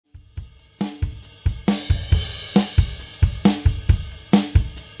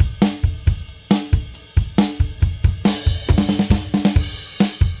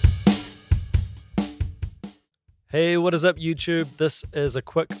Hey, what is up YouTube? This is a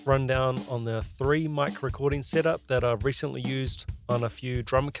quick rundown on the 3 mic recording setup that I've recently used on a few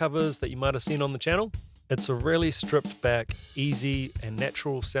drum covers that you might have seen on the channel. It's a really stripped back, easy and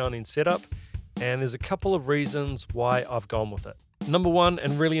natural sounding setup, and there's a couple of reasons why I've gone with it. Number one,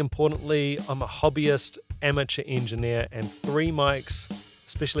 and really importantly, I'm a hobbyist amateur engineer, and 3 mics,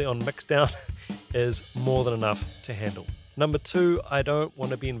 especially on mixdown, is more than enough to handle. Number two, I don't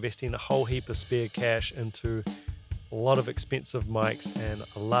want to be investing a whole heap of spare cash into a lot of expensive mics and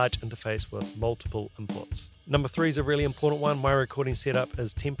a large interface with multiple inputs. Number three is a really important one. My recording setup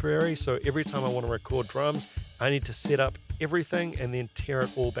is temporary, so every time I want to record drums, I need to set up everything and then tear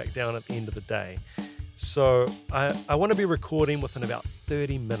it all back down at the end of the day. So I want to be recording within about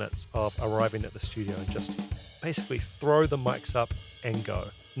 30 minutes of arriving at the studio and just basically throw the mics up and go.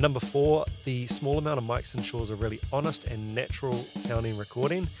 Number four, the small amount of mics ensures a really honest and natural sounding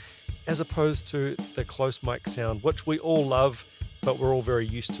recording, as opposed to the close mic sound, which we all love, but we're all very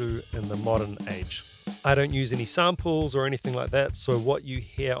used to in the modern age. I don't use any samples or anything like that, so what you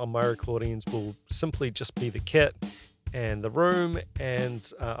hear on my recordings will simply just be the kit and the room, and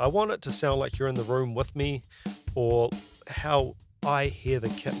I want it to sound like you're in the room with me, or how I hear the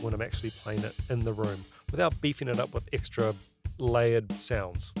kit when I'm actually playing it in the room, without beefing it up with extra layered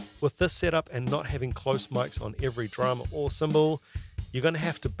sounds. With this setup and not having close mics on every drum or cymbal, you're going to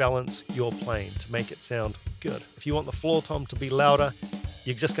have to balance your playing to make it sound good. If you want the floor tom to be louder,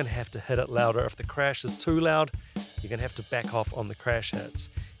 you're just going to have to hit it louder. If the crash is too loud, you're going to have to back off on the crash hits.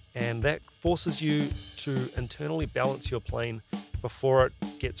 And that forces you to internally balance your playing before it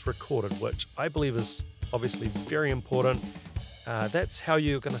gets recorded, which I believe is obviously very important. That's how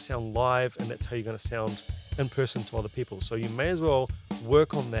you're going to sound live, and that's how you're going to sound in person to other people. So you may as well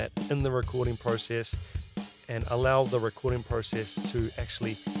work on that in the recording process and allow the recording process to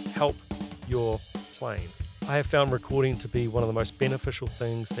actually help your playing. I have found recording to be one of the most beneficial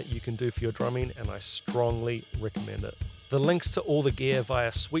things that you can do for your drumming, and I strongly recommend it. The links to all the gear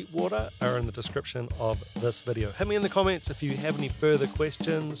via Sweetwater are in the description of this video. Hit me in the comments if you have any further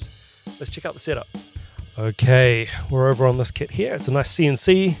questions. Let's check out the setup. Okay, we're over on this kit here. It's a nice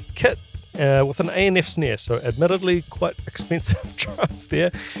CNC kit with an A&F snare, so admittedly quite expensive drums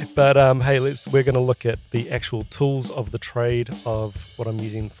there, but hey, we're going to look at the actual tools of the trade of what I'm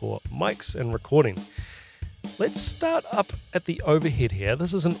using for mics and recording. Let's start up at the overhead here.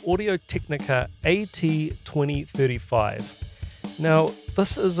 This is an Audio-Technica AT2035. Now,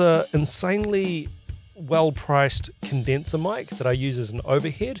 this is a insanely well-priced condenser mic that I use as an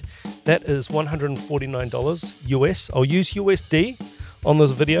overhead. That is $149 US. I'll use USD on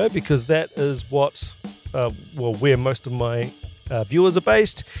this video because that is what, where most of my viewers are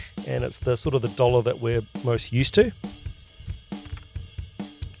based, and it's the sort of the dollar that we're most used to.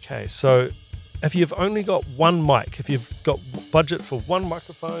 Okay, so if you've only got one mic, if you've got budget for one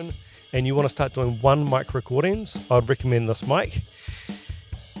microphone and you want to start doing one mic recordings, I'd recommend this mic.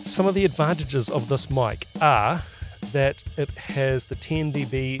 Some of the advantages of this mic are that it has the 10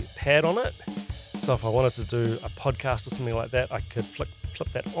 dB pad on it. So if I wanted to do a podcast or something like that, I could flip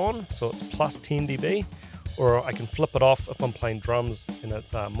that on, so it's plus 10 dB, or I can flip it off if I'm playing drums and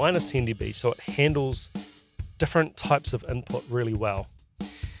it's minus 10 dB, so it handles different types of input really well.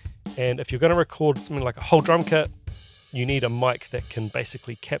 And if you're going to record something like a whole drum kit, you need a mic that can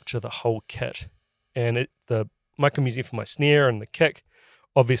basically capture the whole kit. And the mic I'm using for my snare and the kick,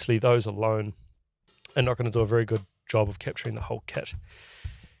 obviously those alone are not going to do a very good job of capturing the whole kit.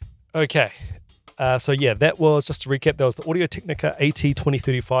 Okay, so yeah, that was, just to recap, that was the Audio-Technica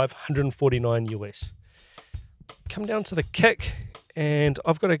AT2035, 149 US. Come down to the kick, and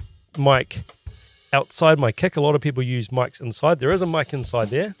I've got a mic outside my kick. A lot of people use mics inside. There is a mic inside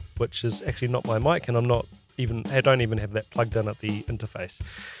there, which is actually not my mic, and I don't even have that plugged in at the interface.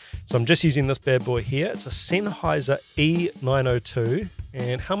 So I'm just using this bad boy here. It's a Sennheiser E902,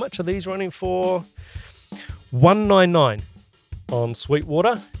 and how much are these running for? $199 on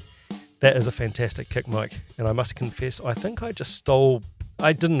Sweetwater. That is a fantastic kick mic, and I must confess, I think I just stole.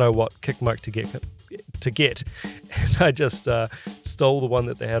 I didn't know what kick mic to get, and I just stole the one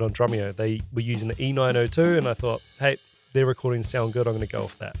that they had on Drumeo. They were using an E902, and I thought, hey, their recordings sound good, I'm going to go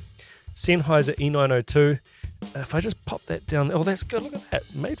with that. Sennheiser E902. If I just pop that down, oh, that's good. Look at that,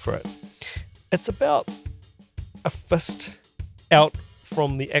 made for it. It's about a fist out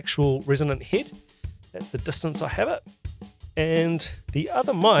from the actual resonant head. That's the distance I have it. And the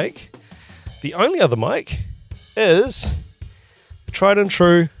other mic, the only other mic, is tried and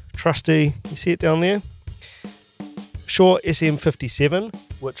true, trusty, you see it down there? Shure SM57,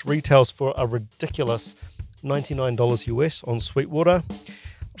 which retails for a ridiculous $99 US on Sweetwater.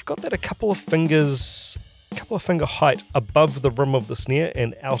 I've got that a couple of fingers couple of finger height above the rim of the snare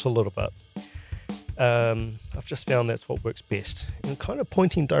and out a little bit. I've just found that's what works best. And kind of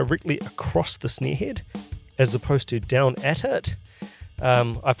pointing directly across the snare head as opposed to down at it,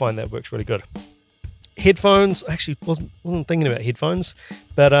 I find that works really good. Headphones, actually wasn't thinking about headphones,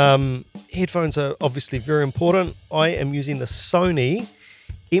 but headphones are obviously very important. I am using the Sony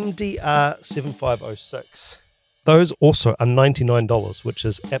MDR7506. Those also are $99, which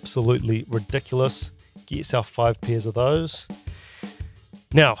is absolutely ridiculous. Get yourself 5 pairs of those.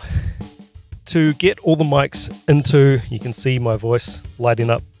 Now, to get all the mics into, you can see my voice lighting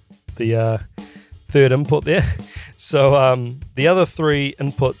up the third input there. So the other 3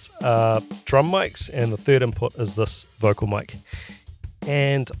 inputs are drum mics, and the third input is this vocal mic.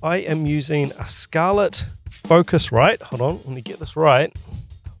 And I am using a Scarlett Focusrite. Hold on, let me get this right.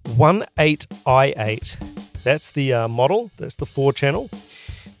 18i8. That's the model. That's the 4-channel.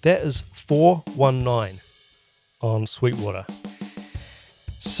 That is $419 on Sweetwater.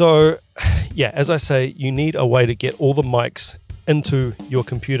 So, yeah, as I say, you need a way to get all the mics into your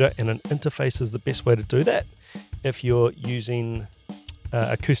computer, and an interface is the best way to do that if you're using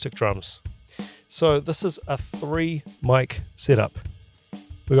acoustic drums. So this is a 3 mic setup.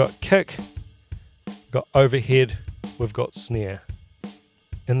 We've got kick, we've got overhead, we've got snare.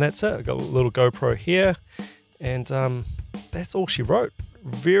 And that's it. I've got a little GoPro here, and that's all she wrote.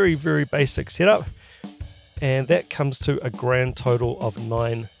 Very, very basic setup. And that comes to a grand total of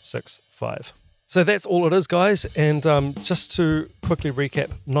 $965. So that's all it is, guys. And just to quickly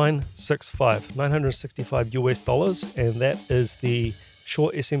recap, $965 US, and that is the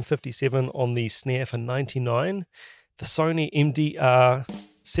Shure SM57 on the snare for $99. The Sony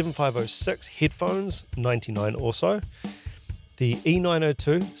MDR7506 headphones, $99 also. The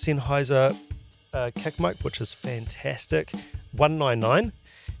E902 Sennheiser kick mic, which is fantastic, $199.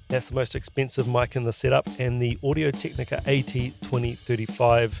 That's the most expensive mic in the setup. And the Audio-Technica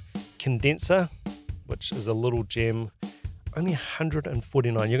AT2035 condenser, which is a little gem, only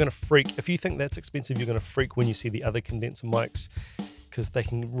 $149. You're going to freak. If you think that's expensive, you're going to freak when you see the other condenser mics, because they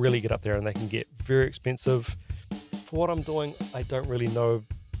can really get up there and they can get very expensive. For what I'm doing, I don't really know.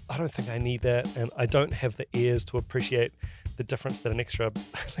 I don't think I need that, and I don't have the ears to appreciate the difference that an extra,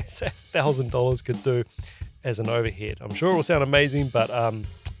 let's say, $1,000 could do as an overhead. I'm sure it will sound amazing, but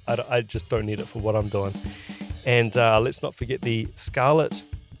I just don't need it for what I'm doing. And let's not forget the Scarlett,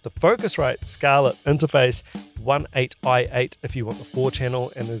 the Focusrite Scarlett interface, 18i8 if you want the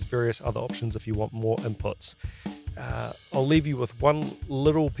 4-channel, and there's various other options if you want more inputs. I'll leave you with one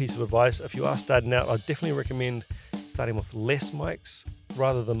little piece of advice. If you are starting out, I definitely recommend starting with less mics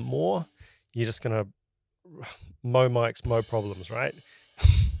rather than more. You're just going to mow mics, mow problems, right?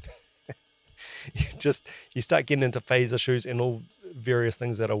 You start getting into phase issues and all various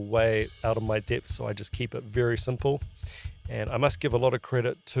things that are way out of my depth, so I just keep it very simple. And I must give a lot of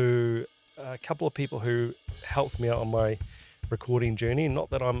credit to a couple of people who helped me out on my recording journey. Not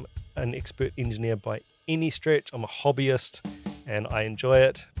that I'm an expert engineer by any stretch. I'm a hobbyist and I enjoy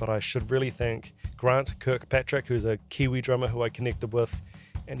it, but I should really thank Grant Kirkpatrick, who's a Kiwi drummer who I connected with,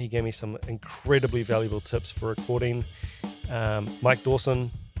 and he gave me some incredibly valuable tips for recording. Mike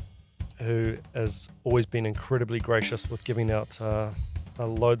Dawson, who has always been incredibly gracious with giving out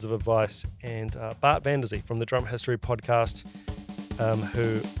loads of advice, and Bart Vanderzee from the Drum History podcast,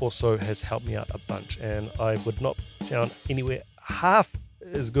 who also has helped me out a bunch. And I would not sound anywhere half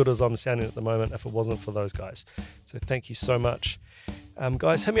as good as I'm sounding at the moment if it wasn't for those guys. So thank you so much.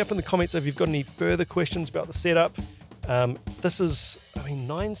 Guys, hit me up in the comments if you've got any further questions about the setup. This is,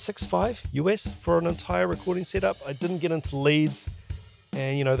 $965 US for an entire recording setup. I didn't get into leads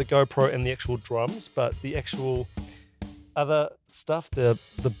and, the GoPro and the actual drums, but the actual other stuff, the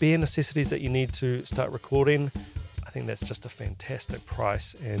bare necessities that you need to start recording, I think that's just a fantastic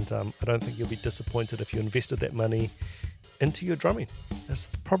price. And I don't think you'll be disappointed if you invested that money into your drumming. That's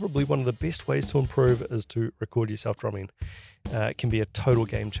probably one of the best ways to improve, is to record yourself drumming. It can be a total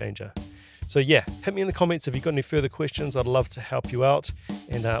game changer. So yeah, hit me in the comments if you've got any further questions. I'd love to help you out,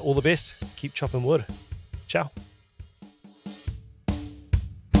 and all the best. Keep chopping wood. Ciao.